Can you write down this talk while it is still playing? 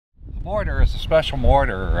mortar is a special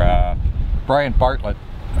mortar. Brian Bartlett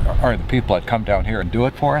are the people that come down here and do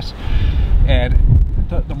it for us. And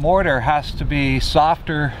the mortar has to be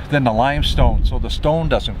softer than the limestone so the stone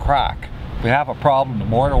doesn't crack. If we have a problem, the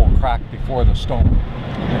mortar will crack before the stone.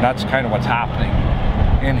 And that's kind of what's happening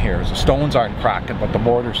in here. Is the stones aren't cracking, but the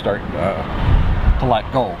mortar's starting to let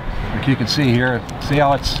go. Like you can see here, see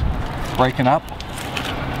how it's breaking up?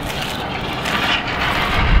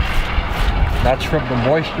 That's from the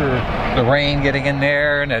moisture, the rain getting in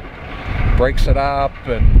there, and it breaks it up,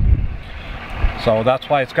 and so that's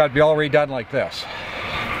why it's got to be all redone like this.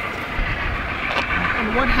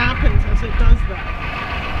 And what happens as it does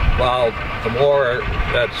that? Well, the more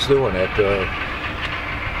that's doing it,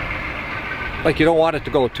 like you don't want it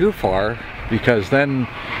to go too far, because then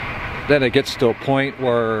it gets to a point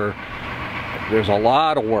where there's a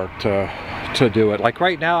lot of work to do it. Like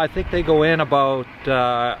right now, I think they go in about,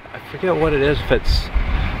 I forget what it is, if it's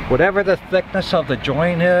whatever the thickness of the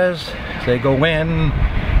joint is, they go in,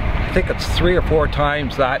 I think it's 3 or 4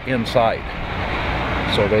 times that inside.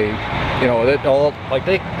 So they, you know, like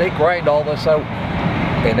they grind all this out,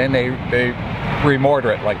 and then they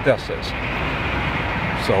remortar it like this is.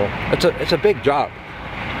 So it's a big job.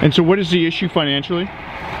 And so what is the issue financially?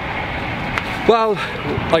 Well,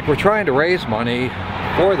 like we're trying to raise money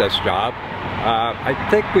for this job. I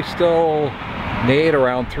think we still need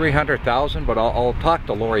around 300,000, but I'll talk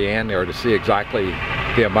to Lori Ann there to see exactly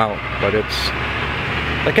the amount. But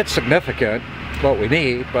it's significant what we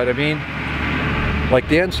need. But I mean, like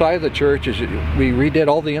the inside of the church is, we redid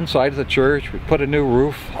all the inside of the church. We put a new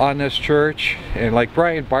roof on this church, and like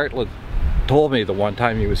Brian Bartlett told me the one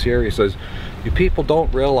time he was here, he says, "You people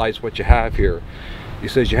don't realize what you have here." He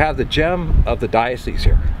says, "You have the gem of the diocese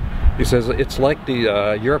here." He says, "It's like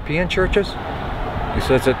the European churches." He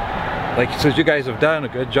says, "You guys have done a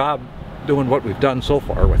good job doing what we've done so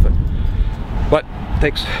far with it. But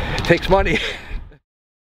it takes money."